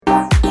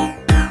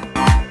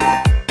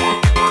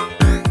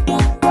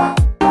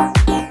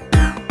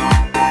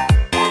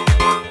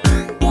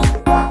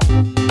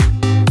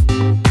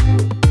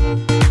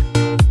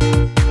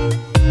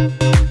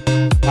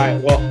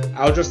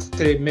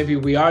say maybe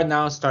we are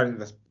now starting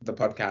the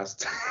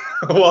podcast.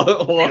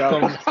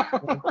 Welcome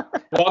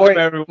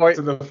everyone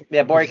to the.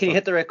 Yeah, Bori, can you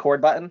hit the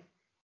record button?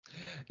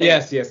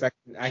 Yes, I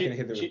can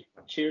hit the record.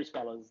 Cheers,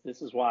 fellas.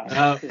 This is why.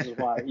 This is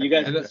why. You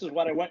guys. and This is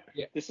what I went.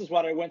 Yeah. This is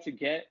what I went to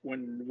get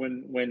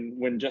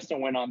when Justin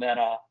went on that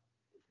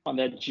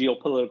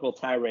geopolitical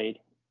tirade.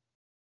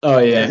 Oh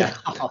yeah.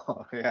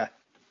 Oh, yeah.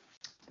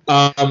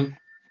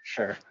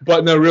 Sure.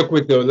 But no, real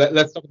quick though,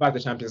 let's talk about the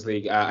Champions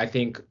League. I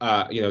think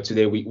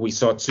today we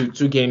saw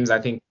two games. I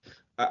think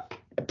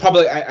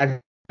probably I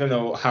don't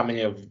know how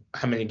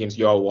many games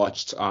you all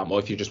watched, or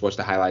if you just watched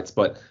the highlights,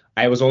 but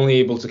I was only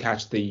able to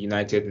catch the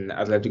United and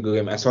Atletico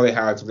game. I saw the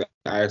highlights of the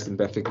Ajax and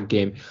Benfica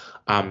game.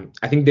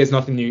 I think there's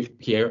nothing new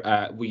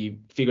here. We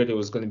figured it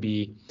was going to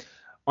be.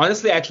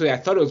 Honestly, actually, I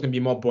thought it was going to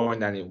be more boring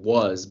than it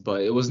was,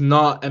 but it was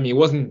not. I mean, it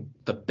wasn't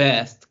the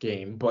best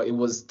game, but it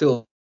was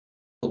still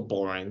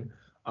boring.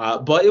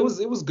 But it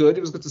was good.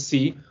 It was good to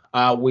see.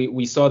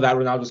 We saw that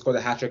Ronaldo scored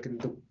a hat trick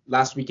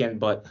last weekend,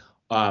 but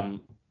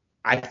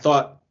I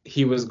thought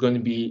he was a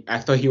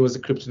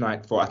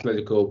kryptonite for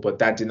Atletico, but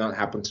that did not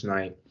happen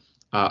tonight,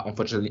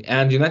 unfortunately.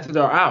 And United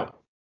are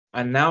out,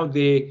 and now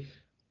they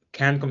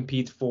can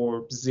compete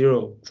for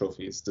 0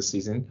 trophies this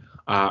season.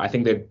 I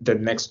think that the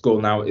next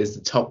goal now is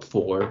the top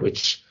 4,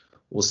 which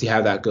we'll see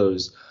how that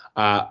goes.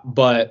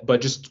 But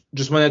just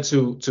wanted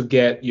to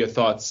get your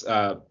thoughts,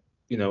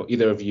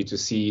 either of you, to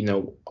see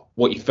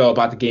what you felt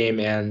about the game,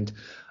 and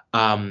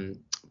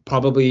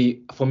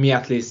probably for me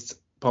at least,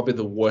 probably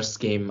the worst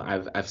game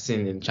I've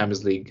seen in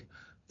Champions League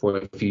for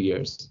a few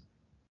years.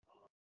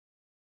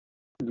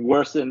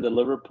 Worse than the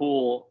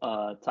Liverpool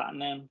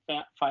Tottenham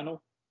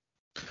final.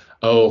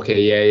 Oh,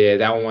 okay, yeah,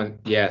 that one,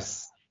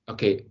 yes.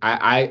 Okay,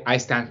 I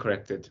stand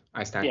corrected.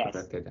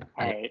 Corrected.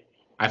 All right.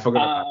 I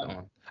forgot about that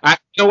one.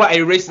 You know what? I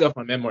erased it off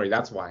my memory.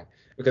 That's why,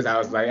 because I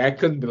was like, I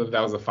couldn't believe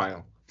that was a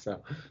final.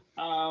 So.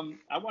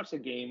 I watched the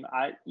game.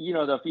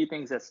 The few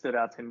things that stood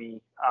out to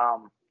me.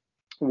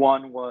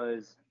 One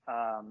was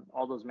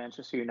all those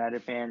Manchester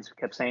United fans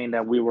kept saying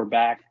that we were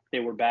back. They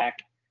were back.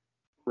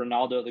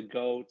 Ronaldo the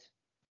GOAT,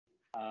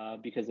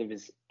 because of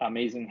his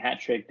amazing hat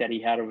trick that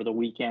he had over the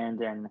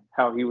weekend, and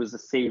how he was the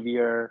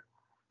savior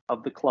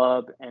of the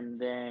club.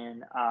 And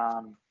then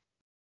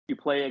you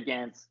play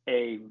against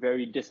a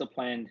very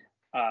disciplined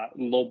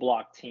low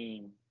block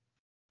team,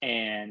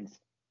 and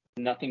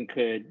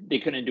they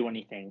couldn't do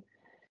anything.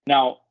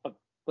 Now,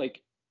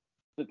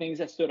 the things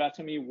that stood out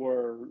to me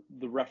were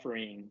the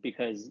refereeing,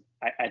 because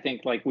I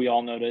think, like, we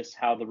all noticed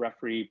how the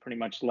referee pretty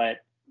much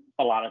let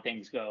a lot of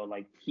things go.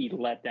 Like, he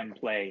let them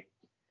play.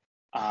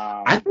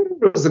 I think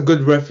it was a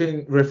good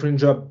refereeing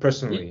job,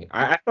 personally.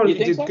 I thought he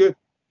did good.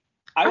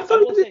 I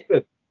thought he did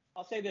good.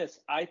 I'll say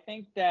this. I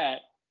think that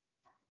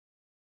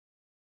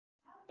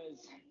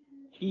because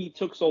he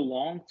took so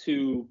long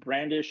to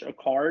brandish a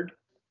card,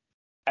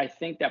 I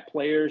think that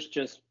players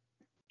just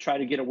try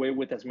to get away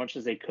with as much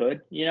as they could,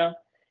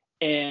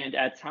 and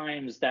at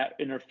times that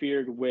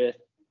interfered with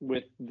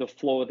the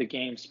flow of the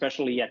game,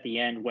 especially at the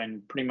end,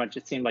 when pretty much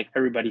it seemed like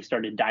everybody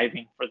started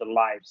diving for their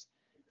lives,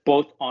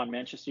 both on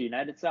Manchester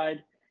United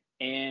side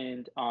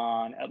and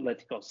on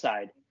Atletico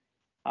side.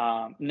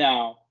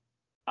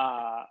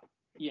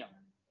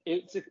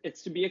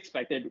 It's to be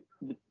expected.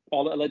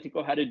 All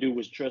Atletico had to do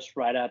was just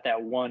right at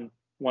that one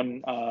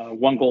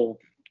goal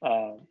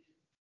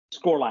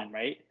scoreline,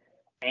 right?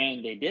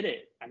 And they did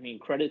it. I mean,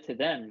 credit to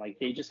them. Like,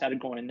 they just had to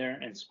go in there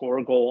and score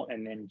a goal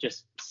and then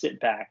just sit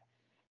back.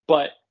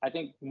 But I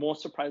think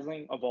most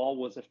surprising of all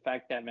was the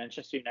fact that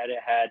Manchester United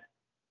had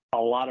a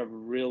lot of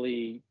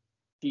really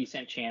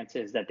decent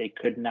chances that they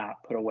could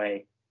not put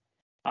away.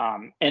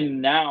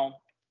 And now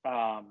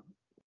I'm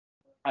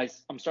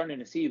starting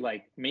to see,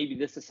 like, maybe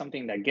this is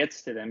something that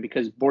gets to them,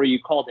 because, Bori,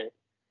 you called it,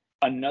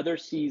 another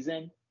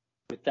season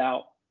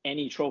without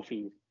any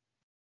trophies.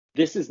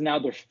 This is now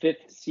their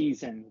 5th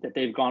season that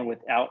they've gone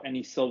without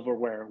any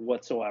silverware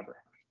whatsoever,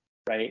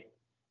 right?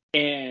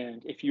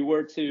 And if you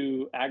were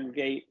to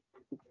aggregate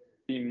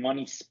the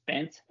money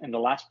spent in the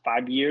last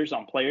 5 years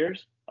on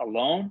players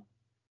alone,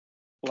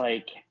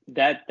 like,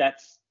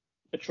 that's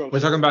a trophy. We're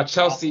talking about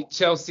Chelsea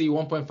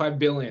 1.5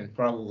 billion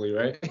probably,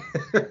 right?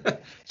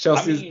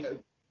 Chelsea's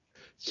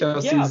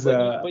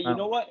but you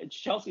know what?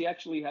 Chelsea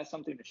actually has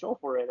something to show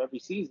for it every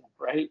season,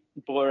 right?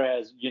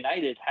 Whereas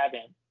United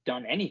haven't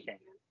done anything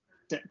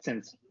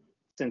since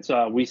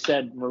we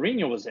said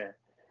Mourinho was there.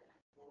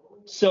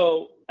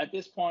 So at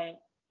this point,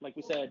 like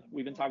we said,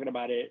 we've been talking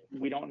about it.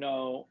 We don't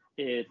know.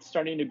 It's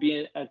starting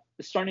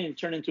to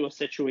turn into a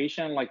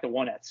situation like the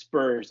one at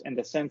Spurs, in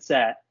the sense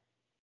that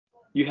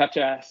you have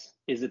to ask,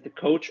 is it the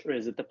coach or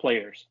is it the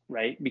players,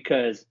 right?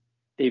 Because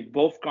they've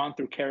both gone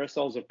through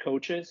carousels of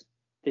coaches.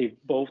 They've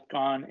both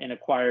gone and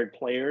acquired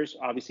players.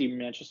 Obviously,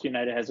 Manchester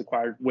United has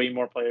acquired way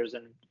more players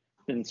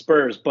than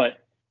Spurs,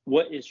 but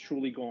what is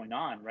truly going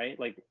on, right?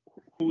 Like,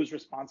 who is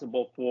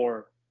responsible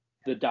for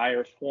the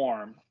dire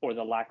form or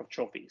the lack of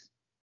trophies?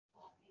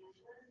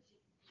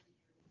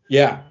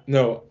 Yeah,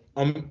 no,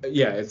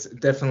 it's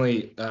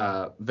definitely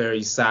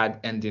very sad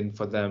ending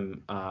for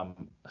them.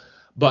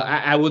 But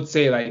I would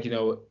say, like,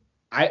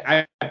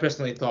 I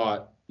personally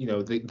thought,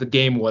 the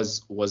game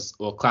was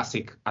well,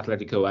 classic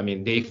Atletico. I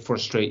mean, they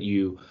frustrate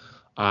you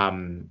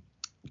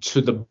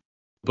to the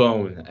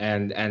bone,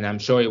 and I'm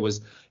sure it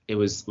was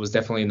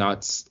definitely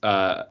not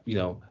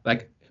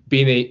like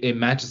being a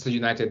Manchester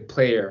United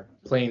player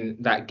playing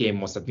that game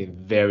must have been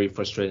very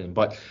frustrating.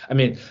 But I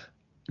mean,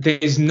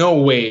 there's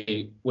no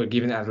way we're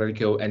giving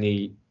Atletico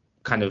any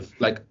kind of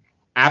like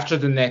after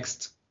the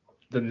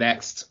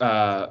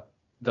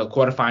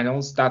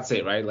quarterfinals, that's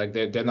it, right? Like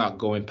they're not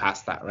going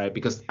past that, right?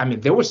 Because I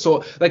mean they were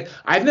so like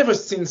I've never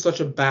seen such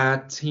a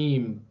bad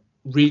team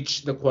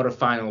reach the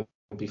quarterfinal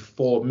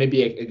before.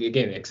 Maybe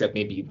again, except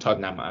maybe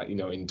Tottenham, in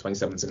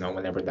 2017 or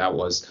whenever that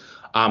was.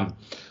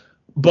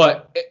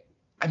 But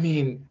I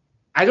mean,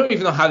 I don't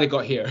even know how they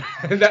got here.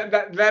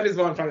 That is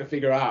what I'm trying to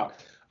figure out.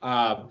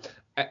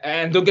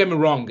 And don't get me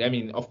wrong. I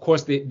mean, of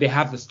course they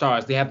have the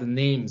stars, they have the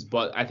names,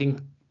 but I think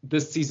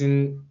this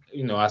season,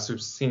 as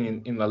we've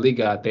seen in La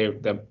Liga,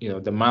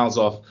 they're miles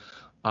off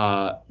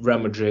Real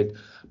Madrid,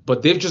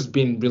 but they've just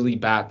been really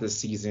bad this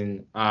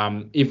season.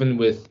 Even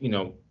with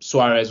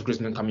Suarez,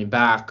 Griezmann coming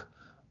back,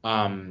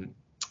 but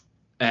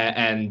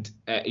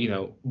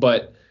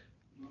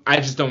I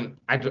just don't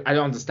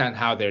understand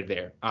how they're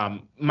there.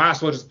 Might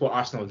as well just put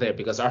Arsenal there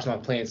because Arsenal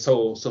are playing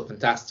so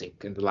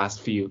fantastic in the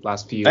last few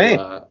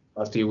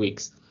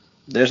weeks.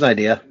 There's an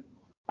idea.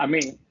 I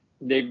mean,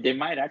 they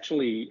might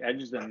actually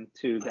edge them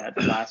to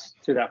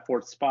that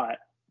fourth spot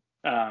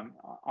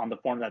on the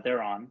form that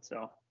they're on.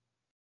 So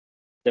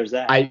there's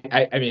that. I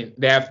mean,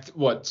 they have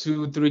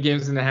 2-3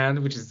 games in the hand,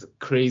 which is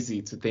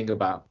crazy to think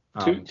about.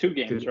 Two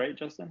games, right,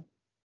 Justin?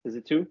 Is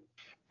it 2?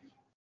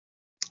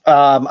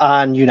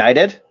 On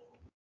United.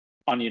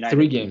 On United.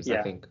 3 games, yeah.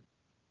 I think.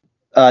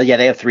 Yeah,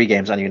 they have 3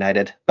 games on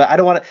United, but I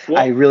don't want to.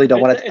 Well, I really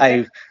don't want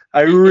to.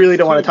 I really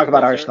don't want to talk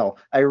about Arsenal.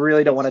 I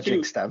really don't want to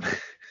jinx them.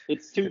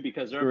 It's 2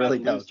 because they're about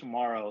to lose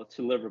tomorrow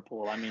to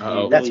Liverpool. I mean,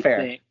 that's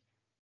fair.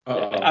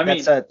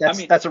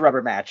 That's a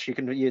rubber match.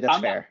 That's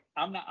fair.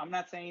 I'm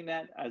not saying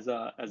that as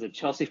a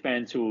Chelsea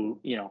fan to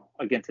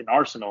against an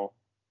Arsenal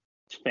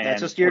fan.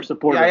 That's just your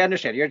supporter. Yeah, I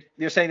understand.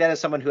 You're saying that as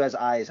someone who has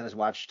eyes and has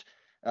watched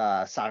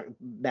soccer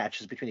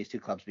matches between these 2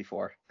 clubs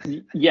before.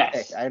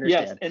 Yes, hey, I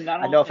understand. Yes, and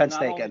no offense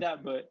taken.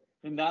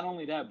 Not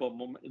only that, but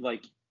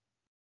like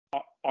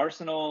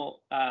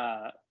Arsenal,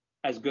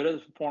 as good a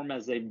form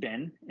as they've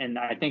been, and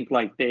I think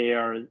like they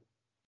are.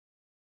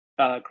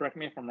 Correct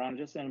me if I'm wrong,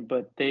 Justin,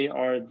 but they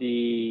are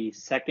the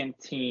second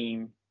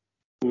team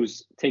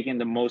who's taken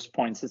the most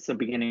points since the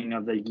beginning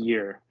of the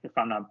year. If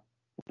I'm not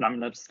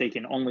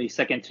mistaken, only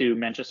second to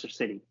Manchester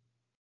City.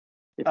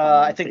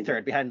 I think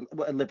third behind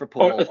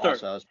Liverpool.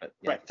 Third. Also, but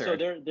yeah, right. Third.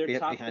 So they're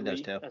top behind 3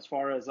 those 2 as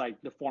far as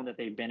like the form that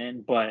they've been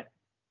in, but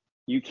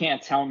you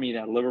can't tell me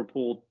that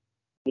Liverpool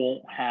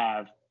won't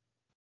have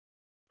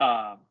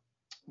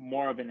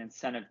more of an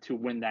incentive to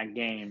win that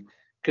game,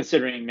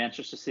 considering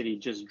Manchester City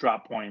just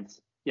dropped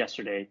points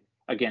yesterday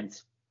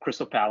against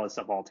Crystal Palace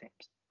of all teams,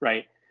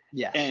 right?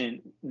 Yes.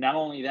 And not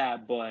only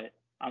that, but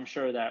I'm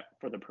sure that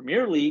for the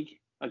Premier League,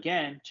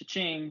 again,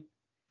 cha-ching,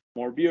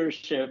 more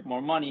viewership,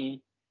 more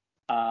money,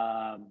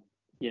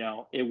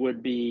 it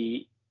would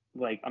be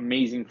like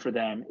amazing for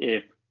them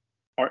if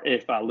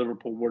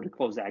Liverpool were to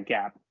close that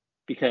gap,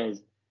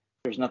 because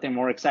there's nothing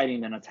more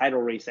exciting than a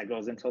title race that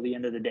goes until the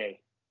end of the day,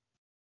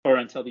 or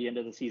until the end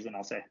of the season,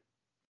 I'll say.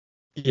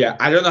 Yeah,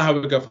 I don't know how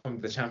we go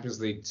from the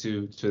Champions League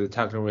to the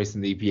title race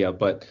in the EPL,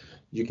 but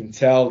you can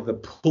tell the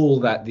pull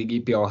that the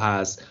EPL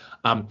has.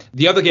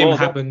 The other game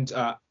happened.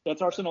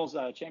 That's Arsenal's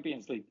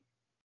Champions League.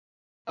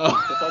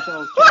 Oh. That's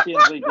Arsenal's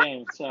Champions League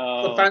game.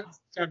 So the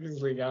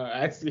Champions League. Oh,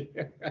 I see.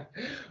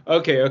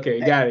 Okay,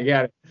 got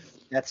it.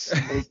 That's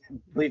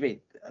believe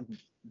me,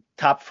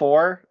 top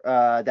 4.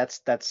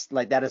 That's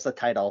like that is the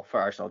title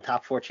for Arsenal.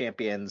 Top 4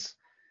 champions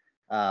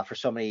for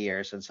so many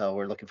years, and so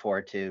we're looking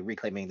forward to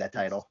reclaiming that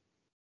title.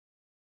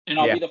 And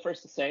I'll be the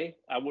first to say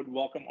I would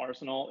welcome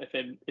Arsenal if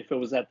it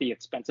was at the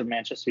expense of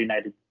Manchester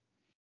United.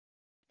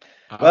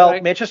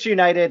 Well, Manchester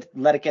United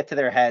let it get to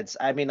their heads.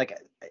 I mean, like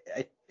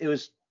it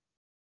was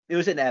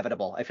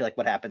inevitable. I feel like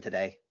what happened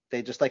today.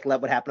 They just like let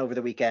what happened over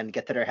the weekend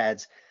get to their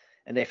heads,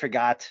 and they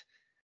forgot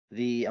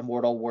the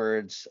immortal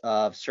words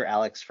of Sir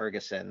Alex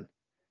Ferguson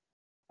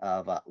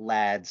of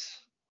lads,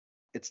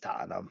 it's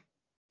Tottenham.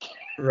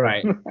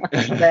 Right.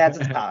 Lads,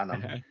 it's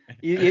Tottenham.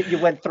 You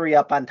went 3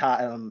 up on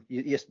Tottenham.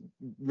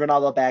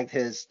 Ronaldo bagged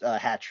his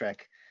hat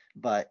trick,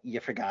 but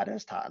you forgot it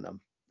was Tottenham.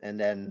 And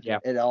then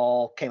it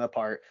all came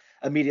apart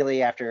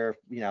immediately after,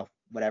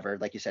 whatever,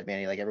 like you said,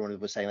 Manny, like everyone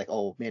was saying like,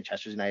 oh,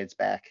 Manchester United's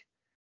back.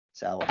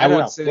 So I don't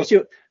know.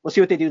 We'll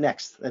see what they do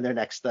next in their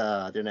next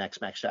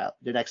match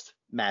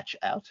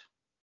out.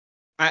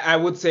 I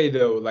would say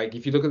though, like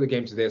if you look at the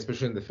game today,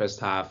 especially in the first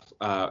half,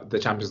 the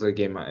Champions League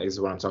game is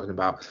what I'm talking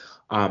about.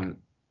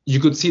 You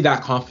could see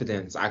that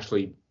confidence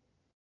actually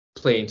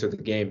play into the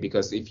game,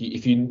 because if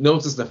you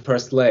notice the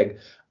first leg,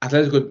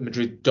 Atletico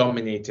Madrid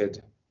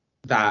dominated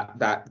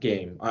that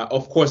game.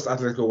 Of course,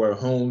 Atletico were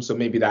home, so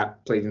maybe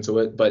that played into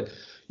it. But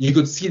you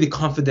could see the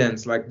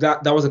confidence. Like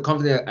that was a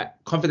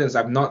confidence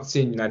I've not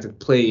seen United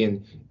play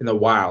in a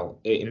while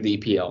in the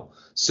EPL.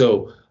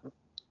 So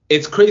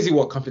it's crazy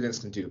what confidence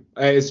can do.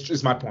 It's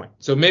just my point.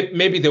 So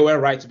maybe they were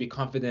right to be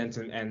confident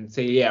and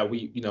say, yeah,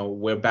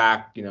 we're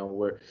back.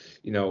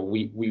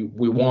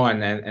 We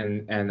won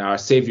and our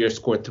savior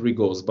scored 3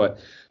 goals. But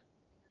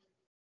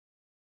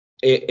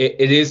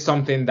it is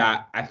something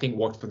that I think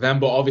worked for them,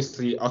 but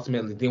obviously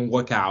ultimately didn't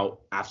work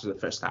out after the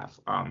first half.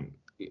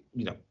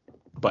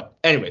 But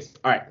anyways,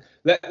 all right,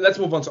 let's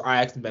move on to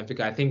Ajax and Benfica.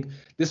 I think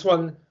this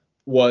one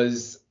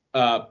was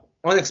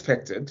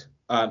unexpected,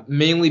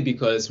 mainly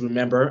because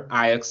remember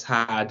Ajax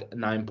had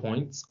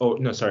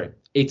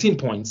 18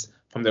 points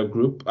from their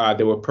group.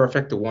 They were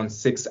perfect. They won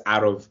 6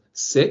 out of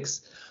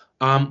 6.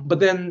 But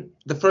then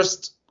the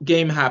first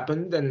game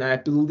happened, and I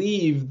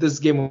believe this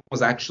game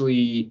was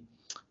actually,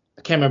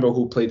 I can't remember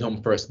who played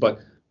home first,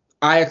 but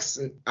Ajax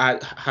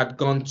had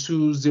gone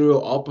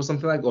 2-0 up or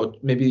something like, or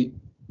maybe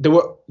they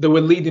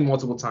were leading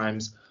multiple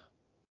times,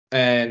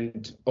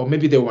 or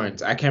maybe they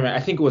weren't. I can't remember.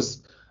 I think it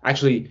was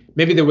actually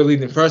maybe they were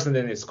leading first and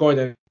then they scored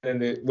and then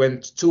they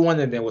went 2-1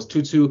 and then it was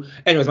 2-2.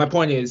 Anyways, my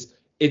point is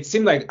it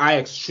seemed like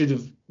Ajax should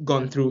have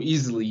gone through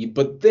easily,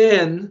 but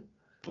then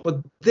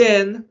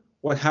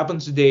what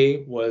happened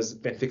today was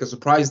Benfica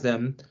surprised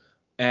them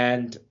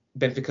and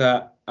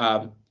Benfica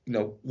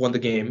won the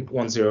game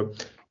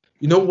 1-0.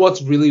 You know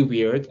what's really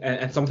weird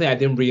and something I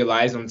didn't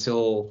realize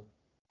until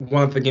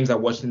one of the games I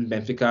watched in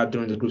Benfica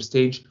during the group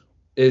stage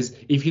is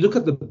if you look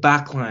at the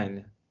back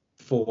line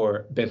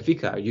for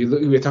Benfica,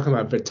 we're talking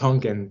about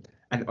Vertonghen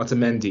and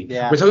Otamendi.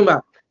 Yeah. We're talking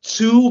about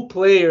 2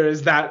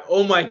 players that,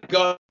 oh my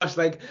gosh,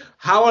 like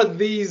how are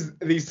these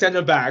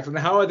center backs and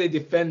how are they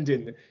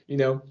defending?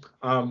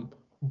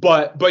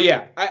 But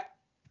yeah, I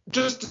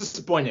just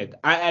disappointed.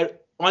 I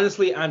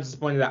honestly I'm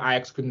disappointed that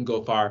Ajax couldn't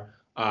go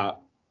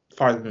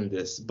farther than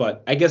this.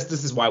 But I guess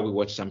this is why we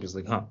watch Champions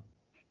League, huh?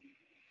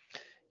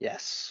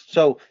 Yes.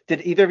 So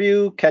did either of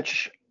you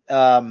catch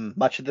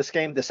much of this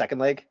game, the second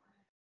leg?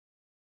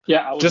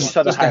 Yeah, I was just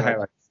saw the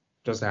highlights.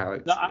 Just the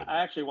highlights. No,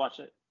 I actually watched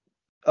it.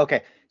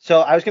 Okay,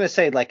 so I was gonna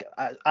say, like,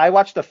 I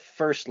watched the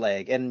first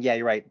leg, and yeah,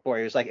 you're right,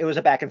 Boy. It was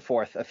a back and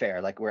forth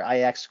affair, like where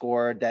Ajax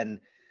scored,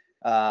 then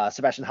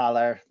Sebastian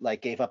Haller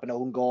like gave up an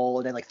own goal,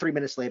 and then like 3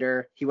 minutes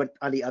later he went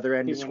on the other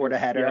end and scored a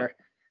header.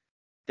 Yeah.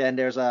 Then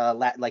there's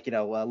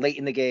late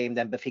in the game,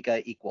 then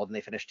Benfica equaled and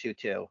they finished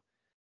 2-2.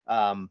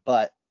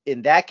 But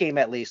in that game,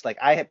 at least, like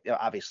I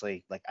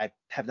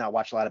have not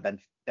watched a lot of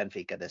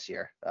Benfica this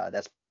year.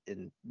 That's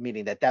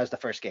meaning that was the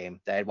first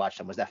game that I had watched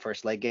them, was that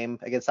first leg game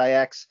against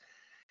Ajax.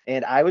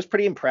 And I was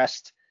pretty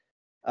impressed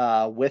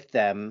with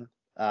them.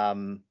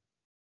 That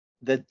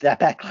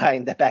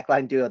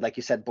backline duo, like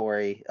you said,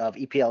 Bori, of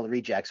EPL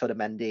rejects,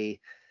 Otamendi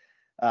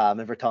and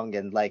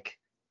Vertonghen, like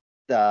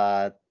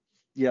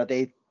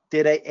they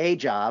did a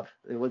job.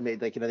 It would make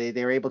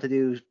they were able to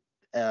do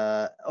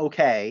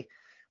okay,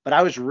 but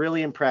I was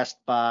really impressed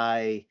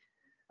by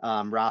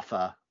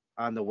Rafa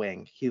on the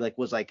wing. He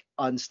was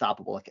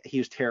unstoppable. Like, he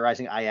was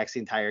terrorizing Ajax the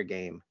entire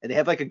game, and they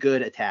have a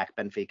good attack.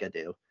 Benfica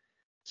do.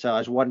 So I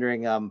was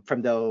wondering,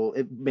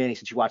 Manny,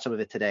 since you watched some of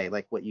it today,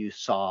 like what you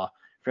saw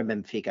from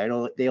Benfica. I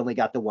know they only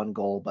got the 1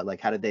 goal, but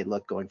like how did they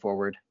look going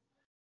forward?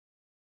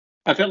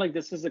 I feel like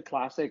this is a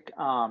classic.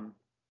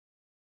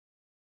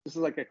 This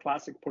is like a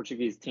classic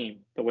Portuguese team,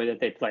 the way that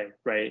they play,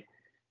 right?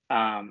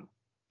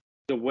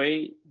 The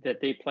way that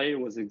they played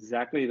was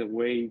exactly the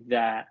way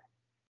that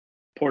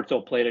Porto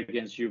played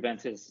against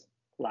Juventus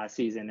last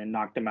season and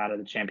knocked them out of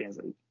the Champions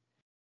League.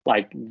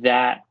 Like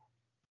that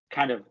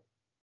kind of,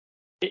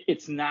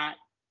 it's not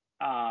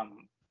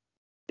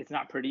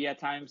pretty at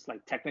times,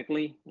 like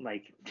technically,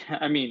 like,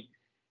 I mean,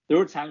 there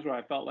were times where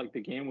I felt like the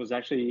game was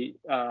actually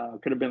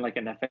could have been like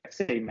an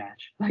FXA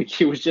match.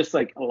 Like it was just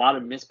like a lot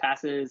of missed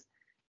passes,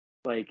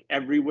 like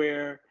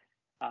everywhere.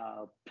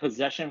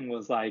 Possession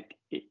was like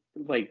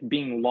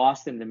being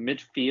lost in the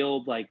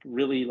midfield, like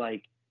really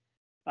like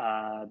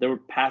there were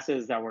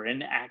passes that were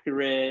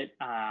inaccurate,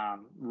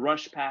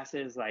 rush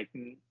passes, like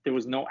there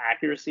was no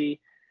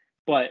accuracy.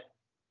 But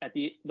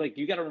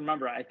you got to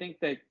remember, I think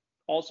that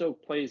also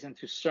plays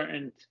into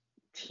certain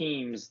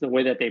teams the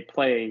way that they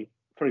play.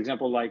 For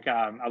example, like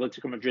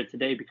Atletico Madrid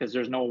today, because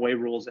there's no away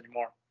rules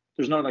anymore.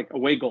 There's no like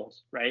away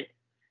goals, right?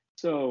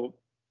 So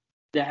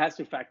that has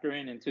to factor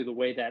into the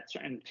way that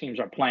certain teams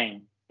are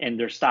playing and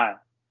their style.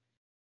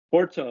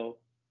 Benfica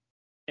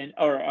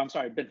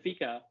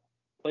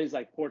plays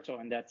like Porto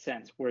in that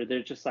sense, where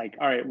they're just like,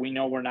 all right, we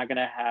know we're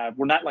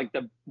not like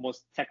the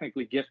most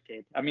technically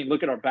gifted. I mean,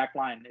 look at our back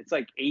line. It's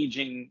like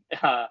aging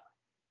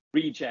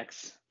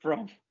rejects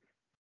from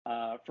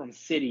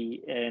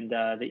City and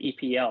the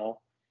EPL.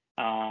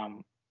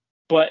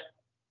 But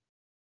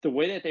the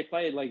way that they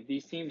play, like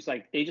these teams,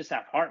 like they just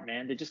have heart,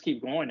 man. They just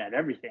keep going at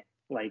everything.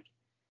 Like,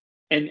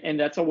 and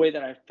that's a way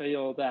that I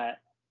feel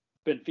that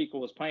Benfica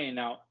was playing.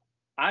 Now,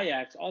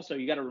 Ajax also,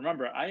 you got to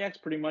remember, Ajax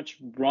pretty much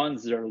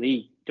runs their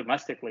league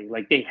domestically,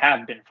 like they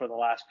have been for the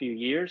last few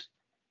years.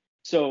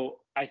 So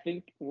I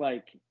think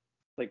like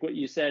like what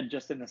you said,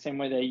 just in the same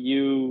way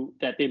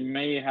that they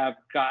may have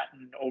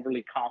gotten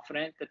overly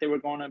confident that they were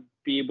going to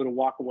be able to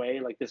walk away,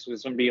 like this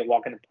was going to be a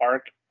walk in the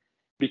park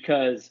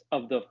because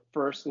of the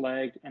first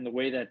leg and the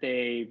way that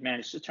they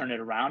managed to turn it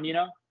around,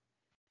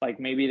 like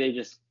maybe they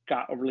just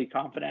got overly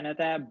confident at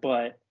that.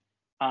 But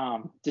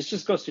this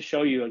just goes to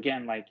show you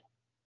again, like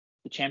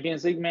the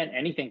Champions League, man,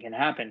 anything can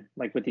happen,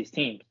 like with these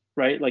teams,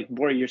 right? Like,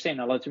 Bori, you're saying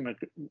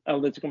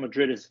Atletico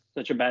Madrid is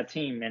such a bad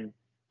team, and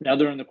now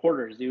they're in the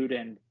quarters, dude.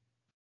 And,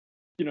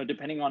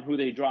 depending on who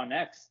they draw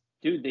next,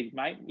 dude, they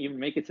might even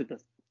make it to the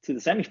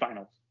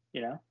semifinals,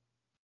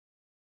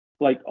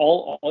 Like,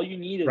 all you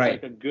need is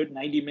like a good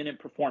 90-minute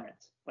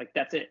performance. Like,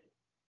 that's it.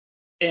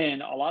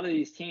 And a lot of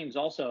these teams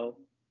also,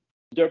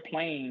 they're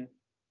playing,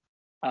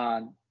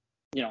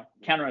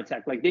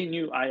 counterattack. Like, they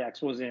knew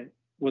Ajax was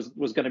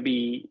going to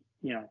be,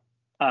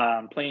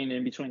 playing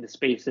in between the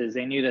spaces.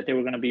 They knew that they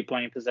were going to be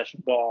playing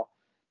possession ball.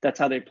 That's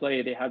how they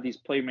play. They have these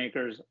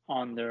playmakers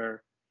on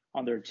their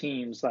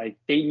teams. Like,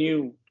 they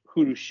knew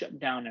who to shut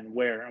down and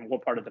where and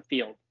what part of the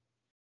field.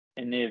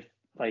 And if,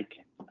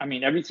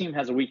 every team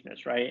has a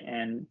weakness, right?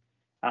 And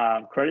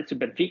credit to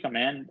Benfica,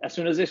 man. As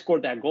soon as they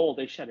scored that goal,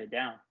 they shut it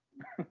down.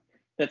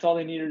 That's all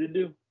they needed to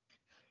do.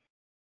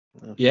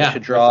 Yeah. To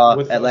draw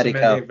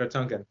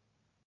Atletico.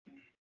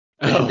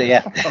 Oh,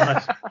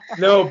 yeah.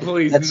 No,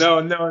 please.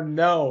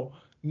 No.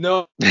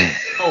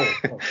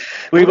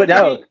 We would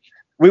know.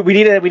 We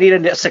need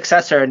a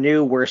successor, a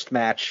new worst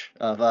match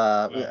of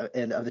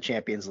the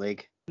Champions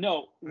League.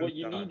 No,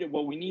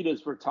 what we need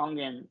is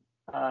Vertonghen.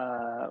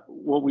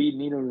 What we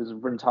need is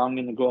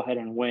Vertonghen to go ahead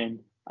and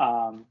win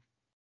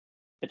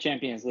the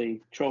Champions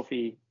League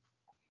trophy,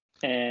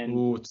 and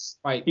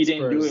he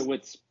didn't do it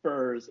with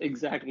Spurs.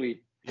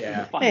 Exactly.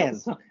 Yeah,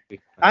 man.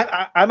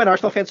 I'm an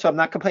Arsenal fan, so I'm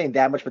not complaining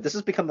that much. But this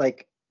has become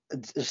like,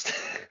 just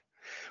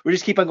we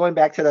just keep on going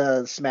back to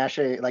the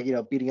smashing,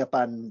 beating up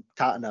on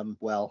Tottenham.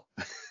 Well,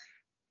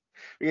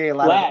 we're getting a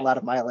lot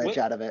of mileage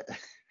out of it.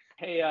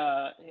 Hey,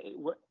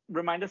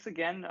 remind us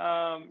again,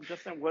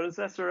 Justin. What is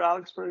that Sir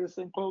Alex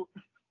Ferguson quote?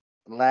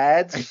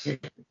 Lads,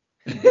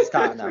 it's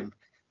Tottenham.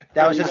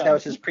 That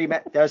was his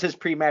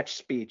pre-match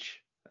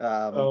speech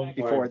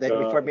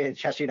before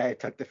Manchester United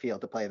took the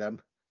field to play them.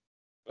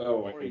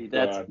 Oh my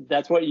God.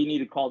 That's what you need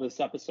to call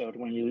this episode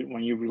when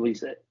you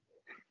release it.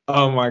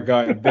 Oh my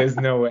God, there's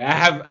no way.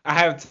 I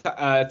have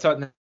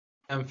Tottenham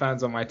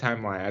fans on my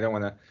timeline. I don't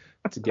want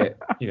to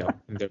get in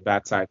their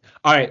bad side.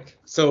 All right,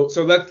 so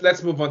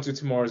let's move on to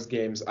tomorrow's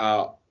games.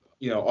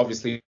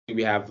 Obviously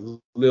we have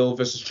Lille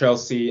versus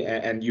Chelsea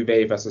and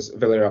Juve versus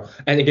Villarreal.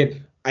 And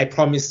again, I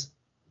promise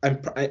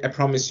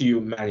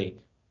you, Manny,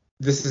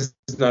 this is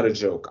not a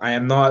joke.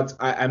 I'm not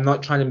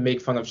trying to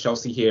make fun of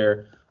Chelsea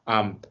here.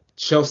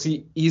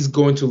 Chelsea is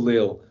going to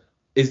Lille.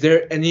 Is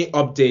there any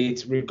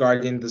update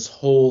regarding this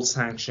whole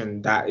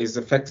sanction that is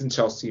affecting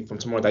Chelsea from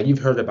tomorrow that you've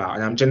heard about?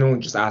 And I'm genuinely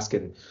just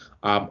asking,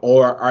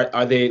 or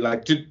are they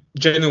do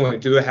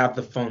they have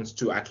the funds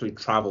to actually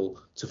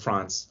travel to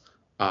France,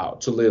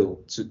 to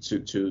Lille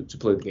to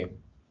play the game?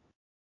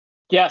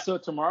 Yeah, so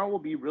tomorrow will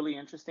be really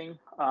interesting.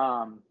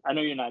 I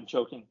know you're not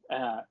joking,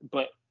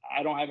 but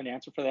I don't have an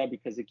answer for that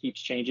because it keeps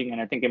changing,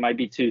 and I think it might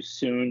be too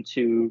soon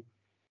to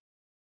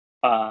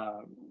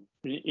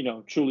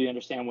truly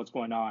understand what's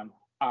going on.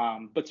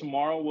 But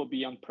tomorrow will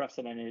be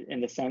unprecedented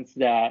in the sense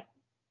that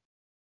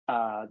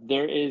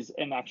there is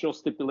an actual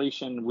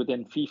stipulation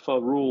within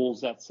FIFA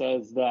rules that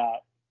says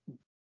that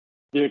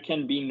there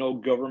can be no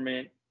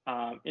government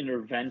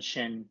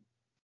intervention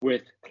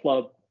with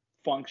club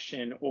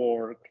function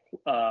or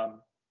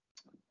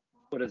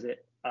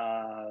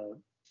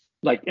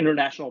like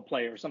international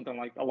play or something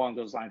like along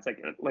those lines.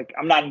 Like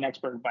I'm not an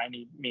expert by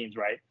any means,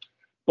 right?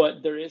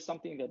 But there is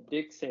something that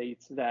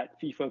dictates that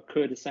FIFA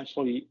could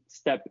essentially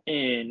step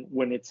in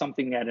when it's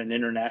something at an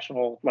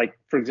international, like,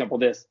 for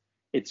example,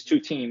 it's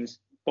two teams,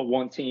 but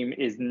one team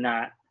is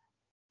not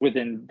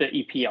within the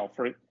EPL.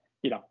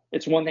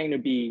 It's one thing to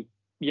be,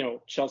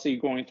 Chelsea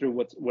going through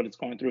what it's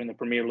going through in the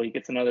Premier League.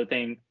 It's another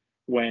thing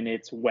when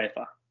it's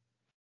UEFA.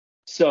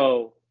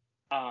 So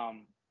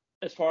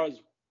as far as,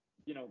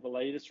 the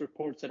latest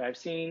reports that I've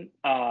seen,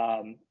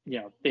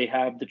 they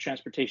have the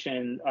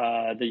transportation,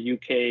 the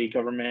UK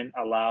government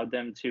allowed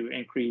them to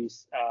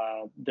increase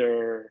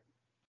their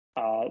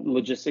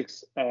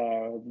logistics,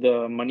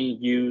 the money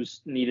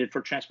used needed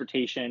for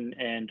transportation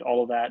and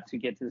all of that to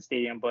get to the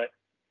stadium. But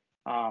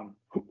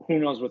who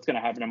knows what's going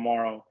to happen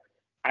tomorrow.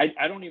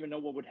 I don't even know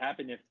what would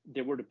happen if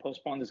they were to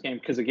postpone this game.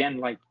 Because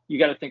again, you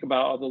got to think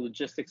about all the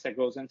logistics that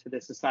goes into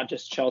this. It's not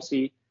just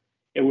Chelsea.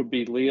 It would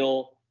be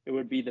Lille. It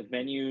would be the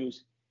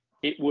venues.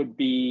 It would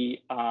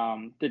be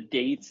the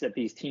dates that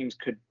these teams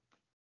could,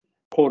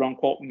 quote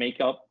unquote, make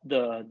up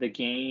the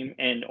game,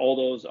 and all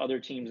those other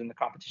teams in the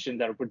competition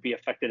that would be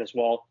affected as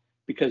well,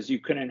 because you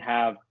couldn't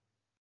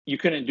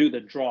do the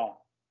draw,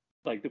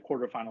 like the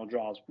quarterfinal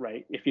draws,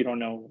 right? If you don't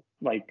know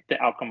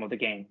the outcome of the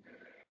game.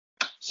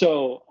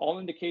 So all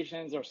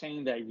indications are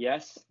saying that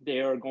yes,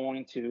 they are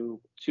going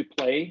to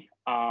play.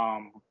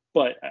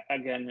 But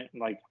again,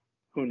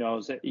 who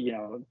knows?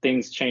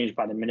 Things change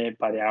by the minute,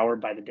 by the hour,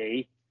 by the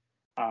day.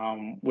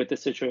 with the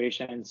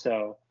situation.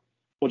 So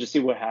we'll just see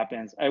what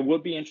happens. It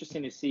would be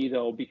interesting to see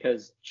though,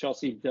 because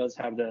Chelsea does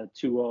have the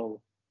 2-0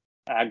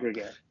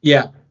 aggregate.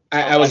 Yeah,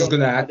 I was just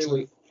gonna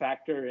actually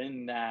factor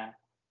in that,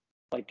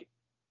 like,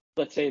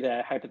 let's say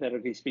that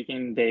hypothetically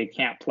speaking, they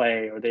can't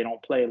play or they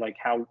don't play. Like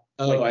how?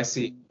 Oh, I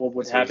see. What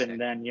would happen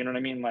then? You know what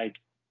I mean? Like,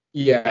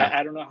 yeah,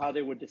 I don't know how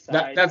they would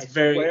decide. I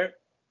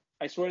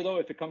swear though,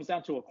 if it comes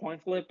down to a coin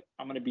flip,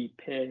 I'm gonna be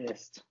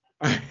pissed.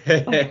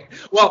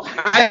 Well,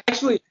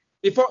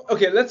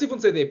 let's even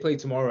say they play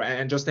tomorrow,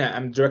 and just now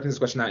I'm directing this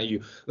question at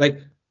you.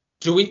 Like,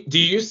 do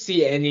you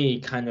see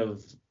any kind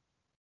of?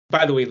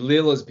 By the way,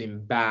 Lille has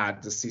been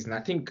bad this season.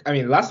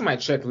 Last time I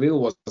checked, Lille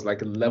was like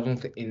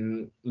 11th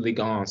in Ligue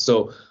 1.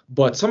 So,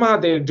 but somehow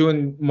they're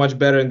doing much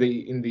better in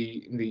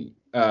the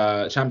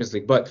Champions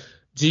League. But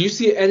do you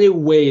see any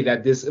way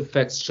that this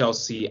affects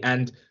Chelsea,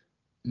 and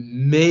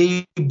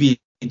maybe,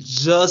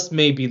 just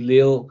maybe,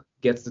 Lille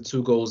gets the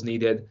 2 goals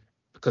needed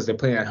because they're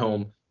playing at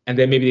home, and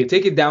then maybe they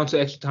take it down to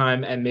extra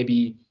time and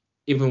maybe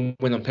even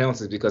win on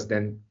penalties, because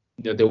then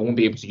they won't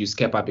be able to use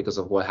Kepa because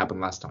of what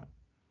happened last time?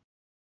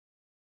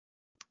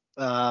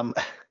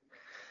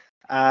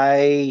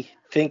 I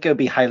think it would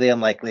be highly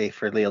unlikely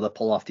for Lille to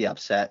pull off the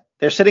upset.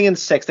 They're sitting in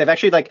 6th. They've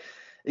actually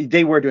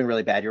they were doing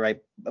really bad. You're right,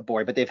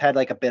 Boy, but they've had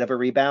like a bit of a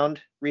rebound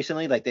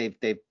recently. Like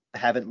they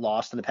haven't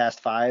lost in the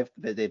past 5.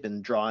 They've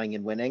been drawing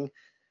and winning.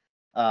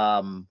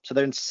 So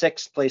they're in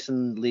 6th place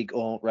in Ligue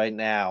 1 right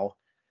now.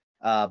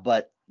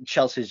 But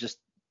Chelsea is just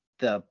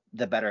the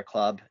better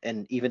club,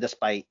 and even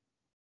despite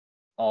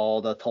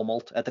all the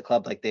tumult at the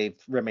club, like they've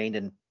remained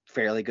in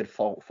fairly good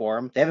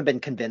form. They haven't been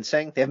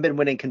convincing. They haven't been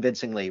winning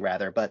convincingly,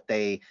 rather, but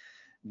they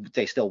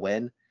still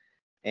win.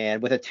 And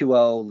with a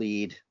 2-0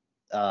 lead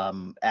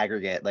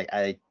aggregate, like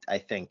I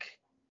think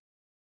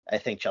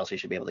Chelsea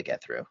should be able to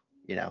get through.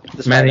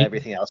 Despite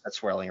everything else that's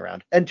swirling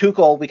around. And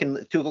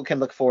Tuchel can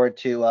look forward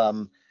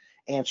to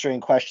answering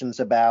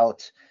questions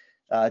about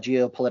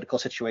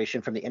geopolitical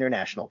situation from the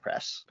international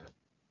press.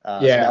 So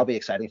that'll be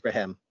exciting for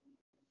him.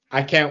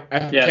 I can't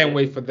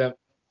wait for them.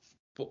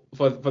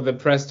 For the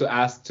press to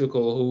ask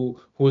Tuchel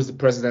who is the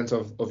president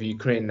of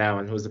Ukraine now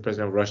and who's the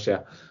president of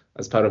Russia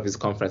as part of his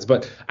conference.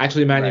 But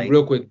actually, Manny,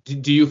 real quick,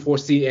 do you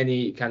foresee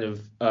any kind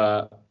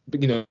of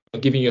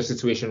given your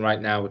situation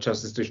right now, with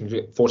Chelsea's situation, do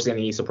you foresee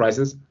any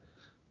surprises?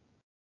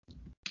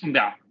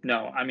 No.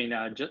 I mean,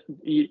 just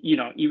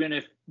even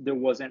if there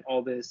wasn't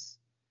all this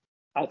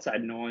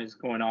outside noise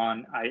going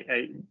on,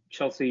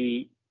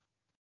 Chelsea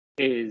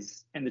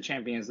is in the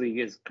Champions League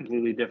is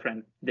completely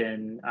different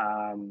than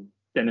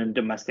in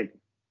domestic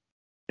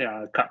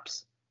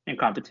cups and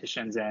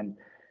competitions. And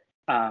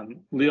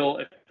Lille,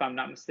 if I'm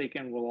not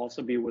mistaken, will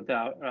also be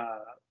without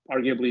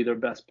arguably their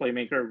best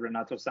playmaker,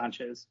 Renato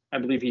Sanchez. I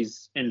believe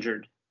he's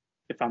injured,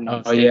 if I'm not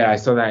mistaken. Oh yeah, I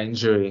saw that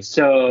injury.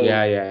 So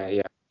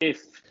yeah.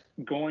 If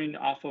going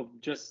off of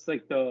just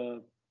like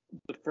the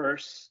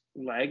first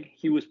leg,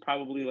 he was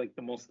probably like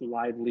the most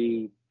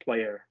lively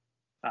player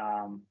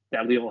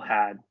that Lille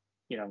had.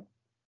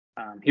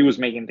 He was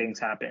making things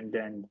happen.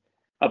 And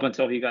up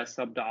until he got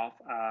subbed off,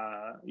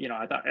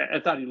 I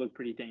thought he looked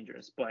pretty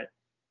dangerous. But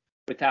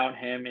without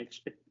him,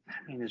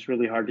 it's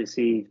really hard to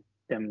see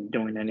them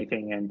doing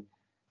anything. And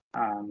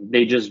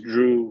they just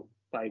drew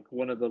like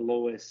one of the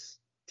lowest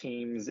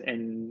teams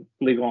in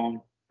Ligue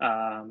 1.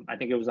 I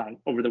think it was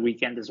over the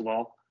weekend as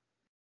well.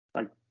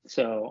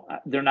 So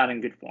they're not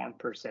in good form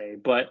per se.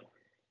 But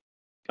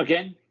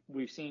again,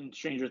 we've seen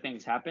stranger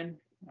things happen.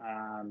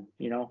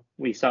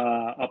 We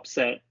saw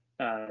upset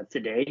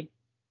today.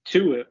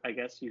 2, I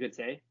guess you could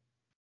say.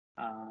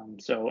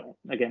 So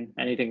again,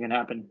 anything can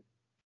happen.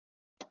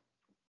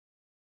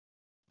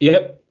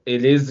 Yep,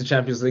 it is the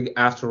Champions League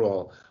after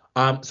all.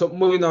 So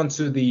moving on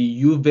to the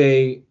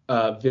Juve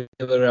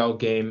Villarreal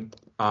game.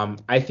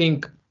 I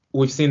think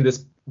we've seen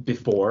this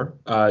before.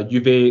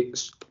 Juve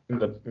in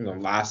the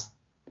last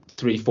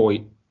 3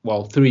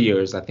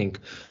 years, I think,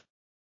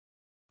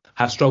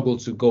 have struggled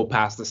to go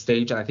past the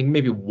stage, and I think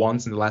maybe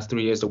once in the last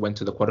 3 years they went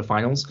to the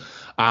quarterfinals.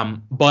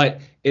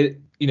 But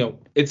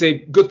it's a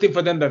good thing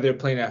for them that they're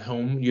playing at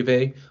home,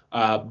 Juve.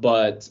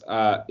 But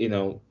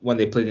when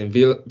they played in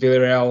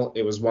Villarreal,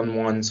 it was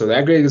 1-1. So the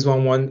aggregate is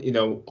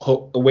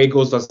 1-1. Away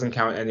goals doesn't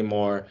count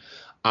anymore.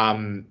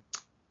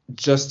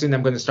 Justin,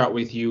 I'm going to start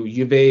with you.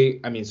 Juve,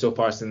 so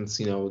far since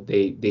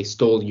they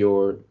stole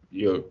your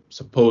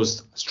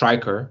supposed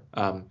striker,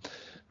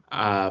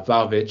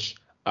 Vlahovic,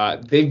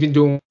 they've been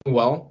doing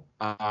well.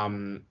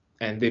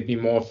 And they'd be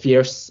more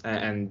fierce,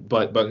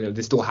 but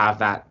they still have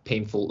that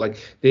painful, like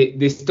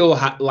they still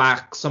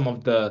lack some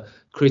of the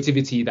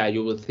creativity that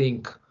you would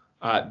think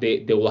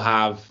they will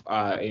have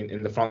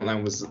in the front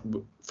line with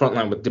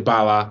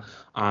Dybala,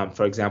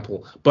 for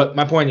example. But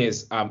my point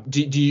is,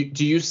 do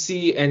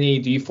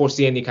you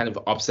foresee any kind of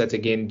upset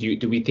again?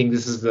 Do we think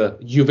this is the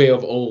Juve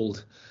of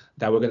old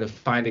that we're going to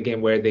find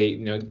again, where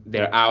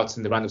they're out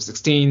in the round of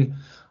 16?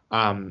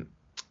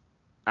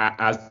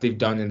 As they've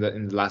done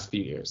in the last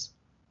few years.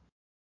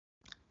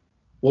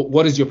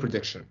 What is your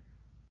prediction?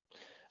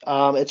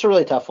 It's a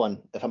really tough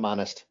one, if I'm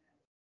honest.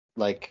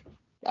 Like,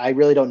 I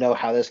really don't know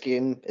how this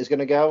game is going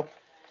to go.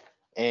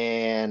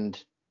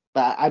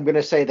 But I'm going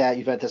to say that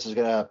Juventus is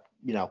going to,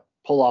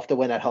 pull off the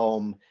win at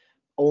home,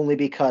 only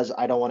because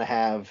I don't want to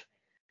have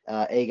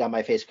egg on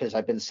my face, because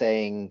I've been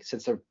saying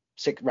since the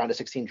round of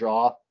 16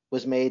 draw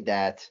was made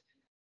that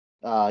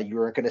you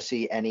weren't going to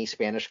see any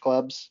Spanish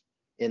clubs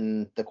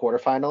in the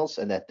quarterfinals,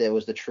 and that there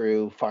was the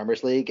true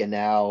Farmers League. And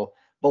now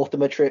both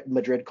the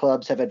Madrid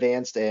clubs have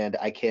advanced, and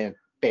I can't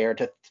bear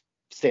to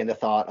stand the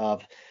thought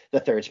of the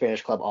third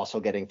Spanish club also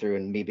getting through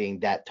and me being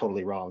that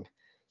totally wrong.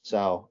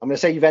 So I'm going to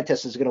say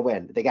Juventus is going to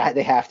win. They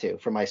have to,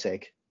 for my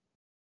sake.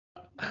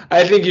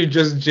 I think you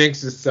just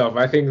jinxed yourself.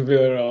 I think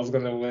Villarreal is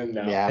going to win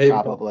now. Yeah,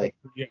 probably.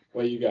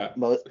 What you got?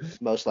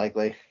 Most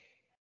likely.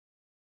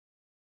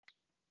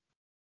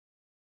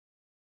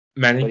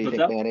 Manny? What do you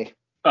think, Manny?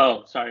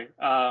 Oh, sorry.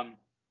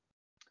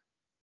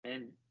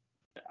 And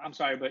I'm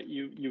sorry, but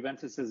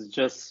Juventus is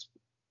just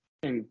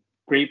in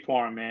great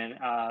form, man.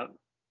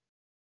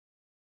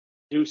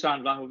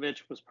 Dusan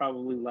Vlahovic was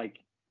probably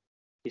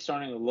he's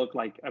starting to look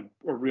like a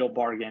real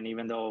bargain,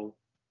 even though,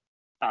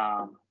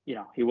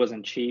 he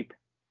wasn't cheap.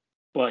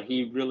 But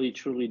he really,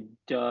 truly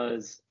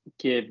does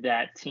give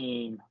that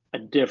team a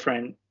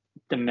different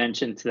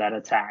dimension to that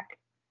attack.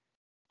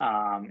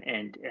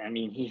 And I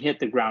mean, he hit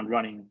the ground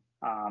running.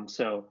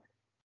 So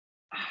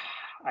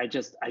I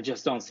just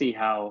don't see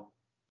how.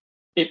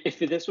 If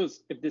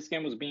this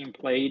game was being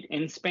played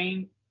in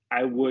Spain,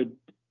 I would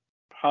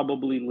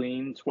probably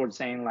lean towards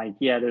saying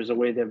there's a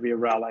way that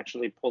Villarreal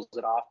actually pulls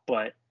it off,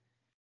 but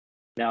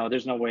no,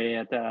 there's no way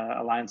at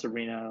the Alliance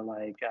Arena.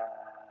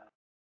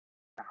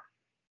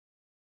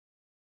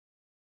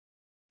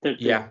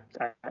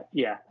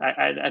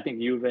 I think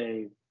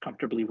Juve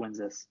comfortably wins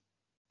this.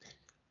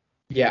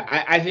 Yeah,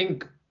 I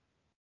think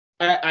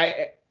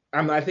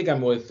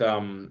I'm with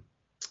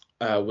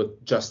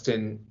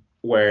Justin,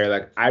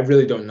 where I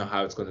really don't know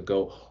how it's going to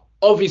go.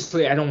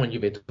 Obviously, I don't want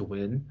Juve to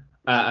win.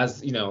 I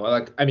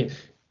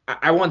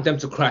want them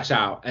to crash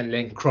out and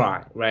then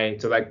cry,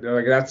 right? So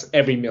that's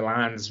every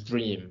Milan's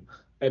dream,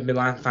 a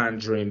Milan fan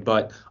dream.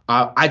 But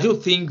I do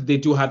think they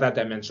do have that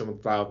dimension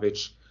with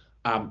Vlahovic.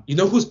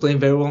 Who's playing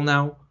very well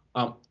now?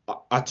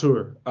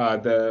 Artur,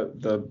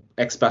 the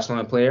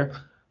ex-Barcelona player.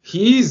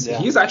 He's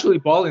actually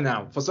balling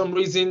now. For some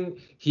reason,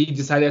 he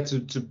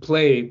decided to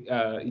play,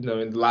 in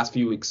the last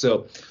few weeks.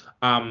 So,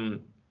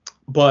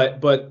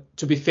 but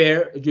to be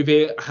fair,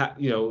 Juve,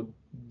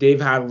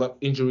 they've had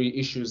injury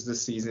issues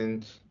this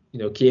season.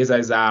 Chiesa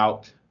is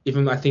out.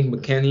 Even I think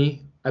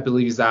McKennie, I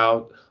believe, is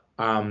out.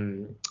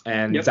 And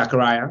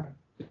Zakaria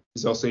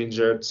is also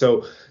injured.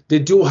 So they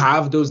do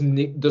have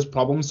those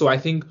problems. So I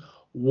think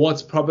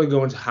what's probably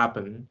going to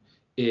happen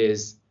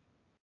is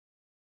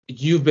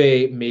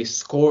Juve may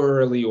score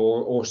early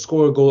or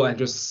score a goal and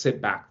just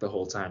sit back the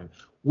whole time,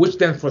 which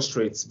then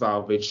frustrates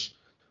Vlahovic,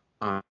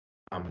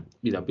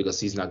 because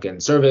he's not getting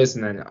service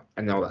and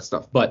all that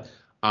stuff. But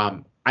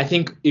I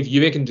think if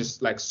Juve can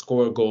just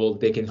score a goal,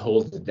 they can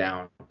hold it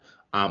down.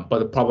 But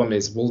the problem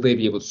is, will they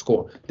be able to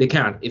score? They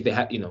can't if they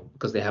have,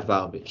 because they have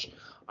Vlahovic.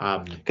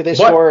 Could they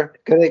score?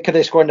 Could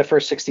they score in the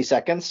first 60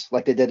 seconds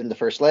like they did in the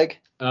first leg?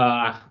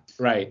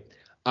 Right.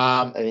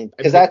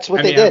 Because that's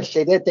what they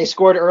did. They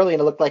scored early,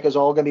 and it looked like it was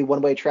all going to be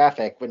one-way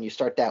traffic when you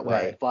start that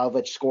way. Right.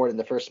 Vlahovic scored in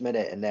the first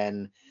minute, and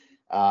then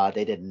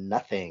they did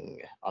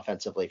nothing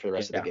offensively for the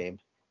rest of the game.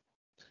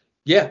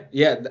 Yeah.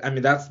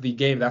 That's the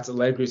game. That's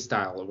Allegri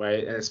style,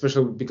 right? And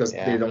especially because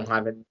they don't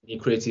have any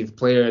creative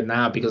player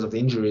now because of the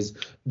injuries.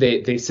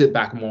 They sit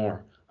back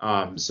more.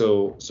 I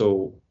don't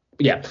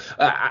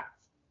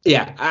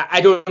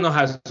know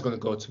how it's going to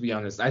go, to be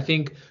honest. I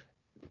think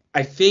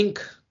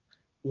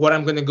what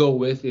I'm going to go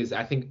with is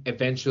I think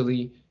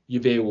eventually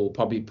Juve will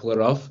probably pull it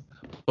off,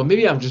 but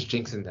maybe I'm just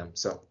jinxing them.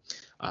 So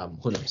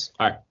who knows?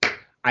 All right.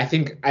 I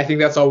think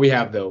that's all we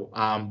have, though.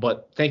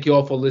 But thank you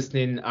all for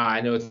listening.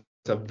 I know it's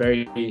a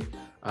very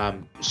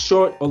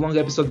short or long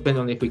episode,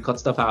 depending on if we cut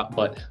stuff out.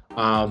 But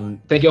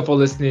thank you all for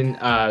listening.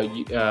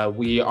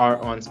 We are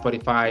on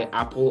Spotify,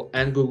 Apple,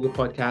 and Google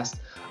Podcast.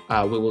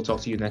 We will talk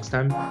to you next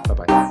time.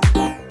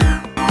 Bye-bye.